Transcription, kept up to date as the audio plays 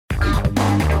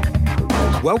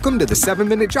Welcome to the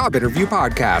 7-Minute Job Interview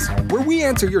Podcast, where we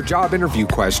answer your job interview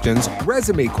questions,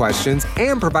 resume questions,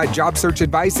 and provide job search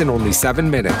advice in only 7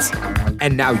 minutes.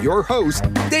 And now your host,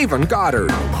 Davon Goddard.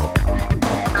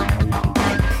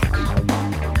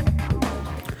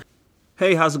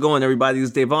 Hey, how's it going, everybody? It's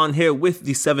Davon here with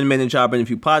the 7-Minute Job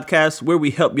Interview Podcast, where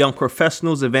we help young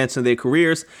professionals advance in their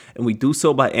careers, and we do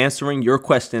so by answering your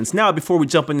questions. Now, before we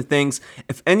jump into things,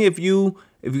 if you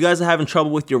guys are having trouble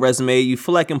with your resume, you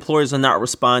feel like employers are not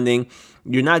responding,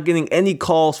 you're not getting any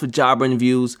calls for job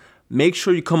interviews, make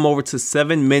sure you come over to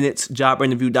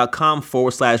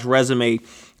 7minutesjobinterview.com/resume.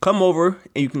 Come over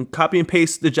and you can copy and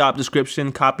paste the job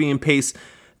description, copy and paste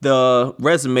the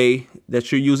resume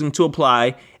that you're using to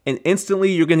apply, and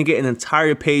instantly you're going to get an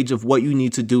entire page of what you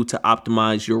need to do to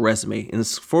optimize your resume. And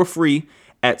it's for free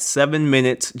at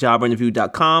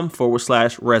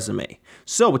 7minutesjobinterview.com/resume.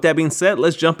 So with that being said,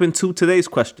 let's jump into today's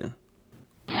question.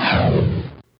 I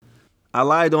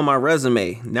lied on my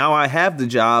resume. Now I have the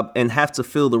job and have to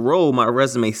fill the role my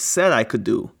resume said I could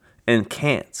do and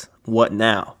can't. What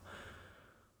now?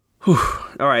 Whew.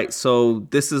 All right, so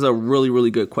this is a really,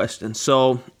 really good question.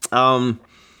 So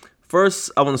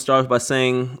first, I want to start by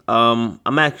saying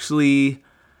I'm actually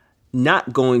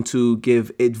not going to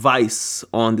give advice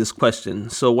on this question.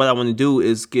 So what I want to do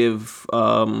is give,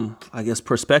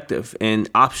 perspective and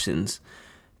options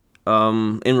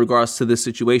in regards to this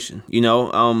situation.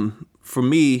 For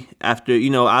me, after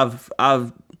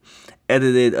I've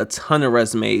edited a ton of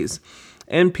resumes,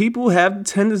 and people have the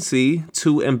tendency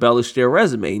to embellish their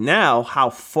resume. Now, how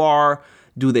far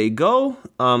do they go?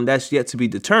 That's yet to be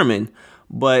determined.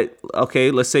 But okay,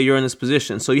 let's say you're in this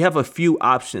position. So you have a few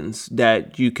options a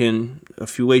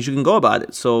few ways you can go about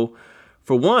it. So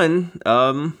for one,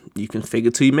 you can fake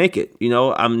it till you make it.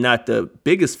 I'm not the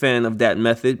biggest fan of that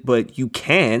method, but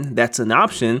that's an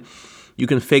option. You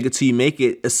can fake it till you make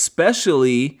it,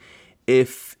 especially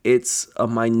if it's a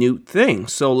minute thing.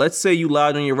 So let's say you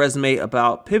lied on your resume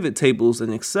about pivot tables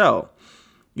in Excel.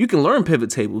 You can learn pivot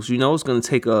tables. It's going to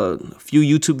take a few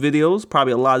YouTube videos,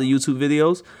 probably a lot of YouTube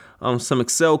videos. Some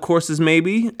Excel courses,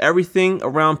 maybe. Everything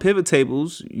around pivot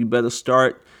tables, you better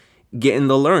start getting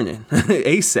the learning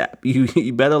ASAP.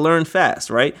 You better learn fast,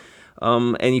 right?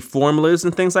 Any formulas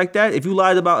and things like that. If you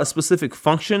lied about a specific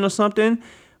function or something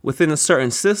within a certain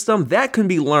system, that can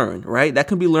be learned, right? That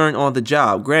can be learned on the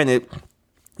job. Granted,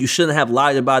 you shouldn't have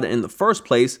lied about it in the first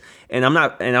place, and I'm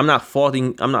not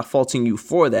faulting you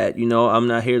for that. I'm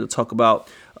not here to talk about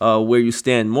where you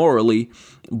stand morally,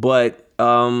 but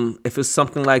if it's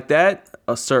something like that,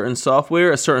 a certain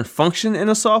software, a certain function in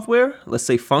a software, let's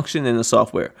say function in a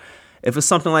software. If it's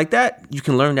something like that, you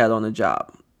can learn that on the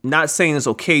job. Not saying it's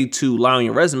okay to lie on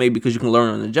your resume because you can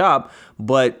learn on the job,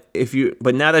 but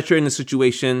now that you're in the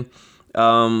situation,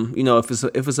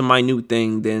 if it's a minute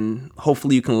thing, then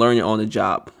hopefully you can learn it on the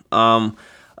job.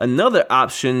 Another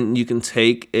option you can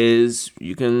take is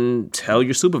you can tell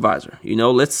your supervisor.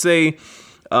 Let's say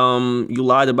you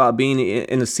lied about being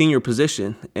in a senior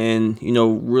position and,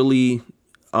 really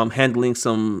handling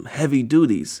some heavy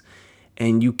duties,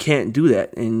 and you can't do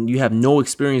that, and you have no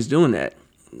experience doing that.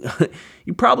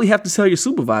 You probably have to tell your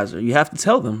supervisor. You have to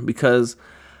tell them because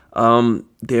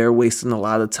they're wasting a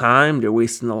lot of time. They're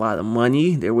wasting a lot of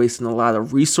money. They're wasting a lot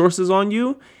of resources on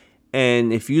you.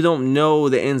 And if you don't know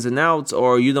the ins and outs,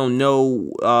 or you don't know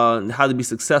how to be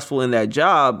successful in that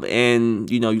job, and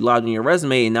you lied on your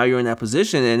resume, and now you're in that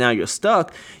position, and now you're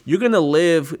stuck, you're going to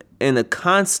live in a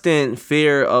constant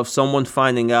fear of someone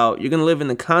finding out. You're going to live in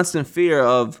a constant fear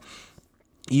of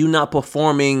you not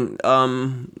performing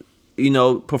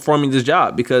this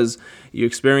job because your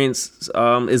experience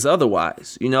is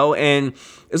otherwise, and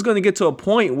it's going to get to a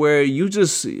point where you're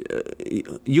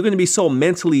going to be so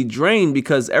mentally drained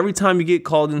because every time you get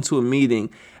called into a meeting,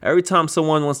 every time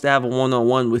someone wants to have a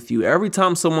one-on-one with you, every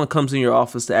time someone comes in your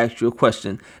office to ask you a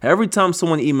question, every time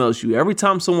someone emails you, every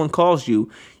time someone calls you,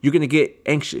 you're going to get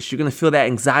anxious. You're going to feel that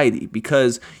anxiety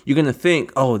because you're going to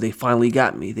think, oh, they finally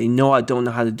got me. They know I don't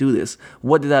know how to do this.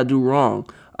 What did I do wrong?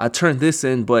 I turned this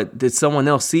in, but did someone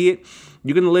else see it?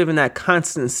 You're going to live in that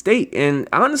constant state. And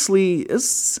honestly,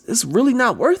 it's really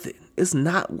not worth it. It's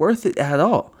not worth it at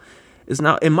all. It's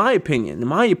not, in my opinion,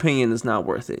 it's not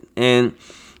worth it. And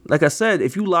like I said,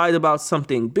 if you lied about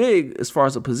something big as far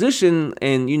as a position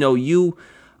and, you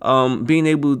being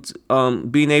able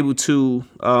to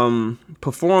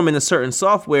perform in a certain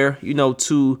software,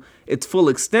 to its full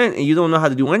extent, and you don't know how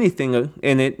to do anything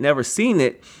in it, never seen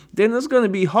it, then it's going to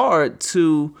be hard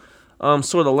to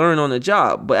sort of learn on the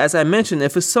job. But as I mentioned,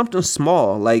 if it's something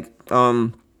small like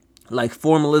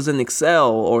formulas in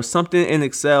Excel or something in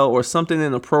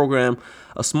a program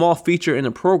a small feature in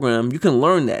a program, you can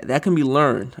learn that. That can be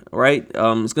learned, right?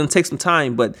 It's going to take some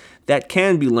time, but that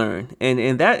can be learned. And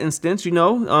in that instance,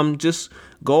 just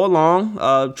go along,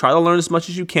 try to learn as much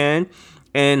as you can,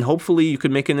 and hopefully you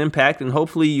can make an impact, and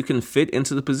hopefully you can fit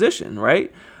into the position,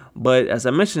 right? But as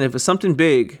I mentioned, if it's something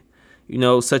big,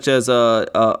 such as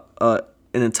an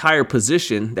entire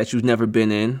position that you've never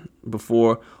been in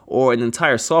before, or an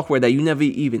entire software that you never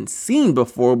even seen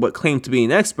before but claim to be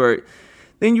an expert,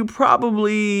 then you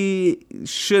probably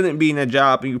shouldn't be in that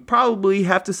job, and you probably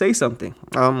have to say something.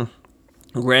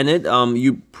 Granted,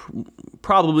 you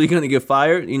probably going to get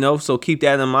fired, so keep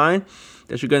that in mind,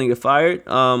 that you're going to get fired.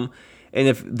 And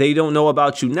if they don't know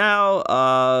about you now,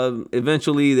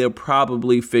 eventually they'll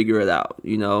probably figure it out,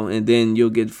 and then you'll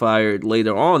get fired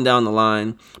later on down the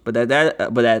line. But at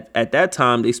that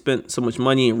time, they spent so much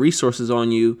money and resources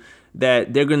on you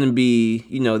that they're going to be,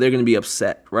 they're going to be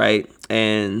upset, right?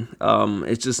 And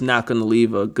it's just not going to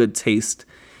leave a good taste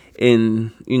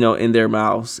in their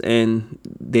mouths. And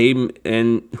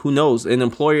who knows, an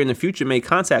employer in the future may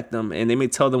contact them and they may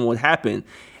tell them what happened.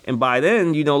 And by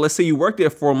then, let's say you worked there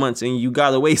 4 months and you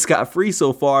got away scot-free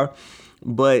so far,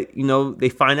 but, they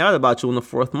find out about you in the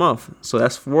 4th month. So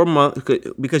that's 4 months,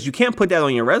 because you can't put that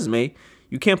on your resume.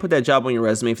 You can't put that job on your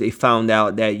resume if they found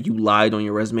out that you lied on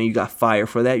your resume, you got fired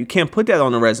for that. You can't put that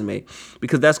on the resume,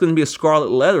 because that's going to be a scarlet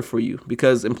letter for you,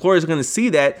 because employers are going to see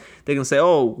that. They're going to say,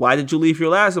 oh, why did you leave your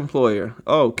last employer?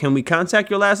 Oh, can we contact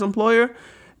your last employer?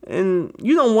 And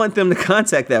you don't want them to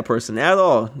contact that person at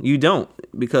all. You don't,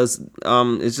 because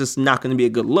it's just not going to be a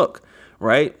good look,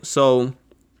 right? So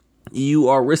you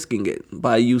are risking it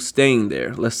by you staying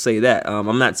there. Let's say that.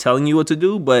 I'm not telling you what to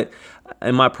do, but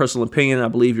in my personal opinion, I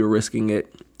believe you're risking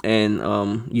it, and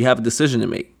you have a decision to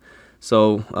make.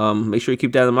 So make sure you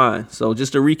keep that in mind. So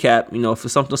just to recap, if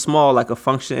it's something small like a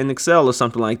function in Excel or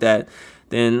something like that,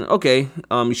 then okay,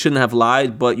 you shouldn't have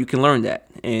lied, but you can learn that,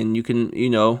 and you can,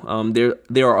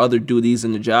 there are other duties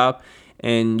in the job,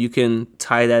 and you can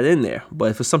tie that in there.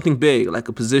 But if it's something big, like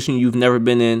a position you've never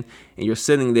been in, and you're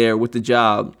sitting there with the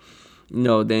job,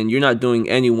 then you're not doing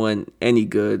anyone any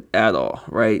good at all,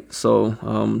 right?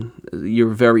 So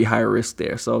you're very high risk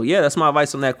there. So yeah, that's my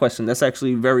advice on that question. That's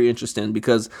actually very interesting,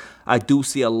 because I do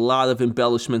see a lot of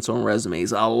embellishments on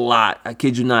resumes, a lot. I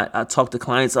kid you not. I talk to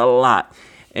clients a lot.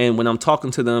 And when I'm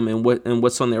talking to them and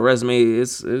what's on their resume,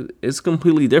 it's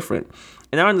completely different.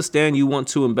 And I understand you want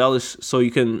to embellish so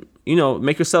you can,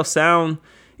 make yourself sound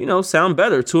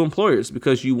better to employers,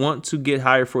 because you want to get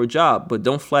hired for a job. But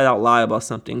don't flat out lie about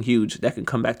something huge that can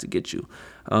come back to get you.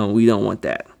 We don't want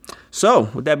that. So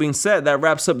with that being said, that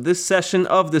wraps up this session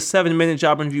of the 7-Minute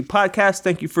Job Interview Podcast.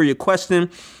 Thank you for your question.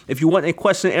 If you want a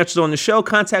question answered on the show,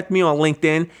 contact me on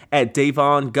LinkedIn at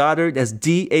Davon Goddard. That's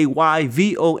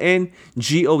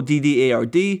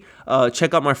DAYVONGODDARD.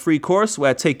 Check out my free course where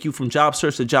I take you from job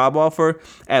search to job offer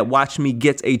at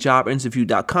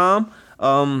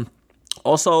watchmegetajobinterview.com.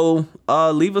 Also,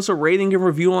 leave us a rating and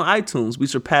review on iTunes. We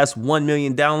surpassed 1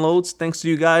 million downloads. Thanks to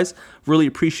you guys. Really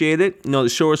appreciate it. The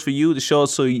show is for you. The show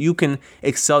is so you can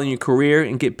excel in your career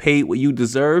and get paid what you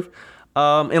deserve.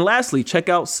 And lastly, check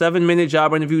out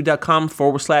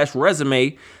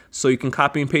 7minutejobinterview.com/resume so you can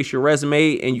copy and paste your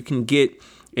resume, and you can get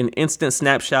an instant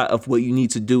snapshot of what you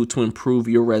need to do to improve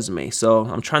your resume. So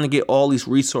I'm trying to get all these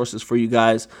resources for you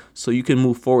guys so you can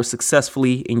move forward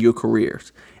successfully in your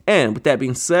careers. And with that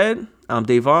being said, I'm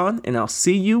Davon, and I'll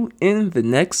see you in the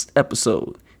next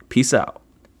episode. Peace out.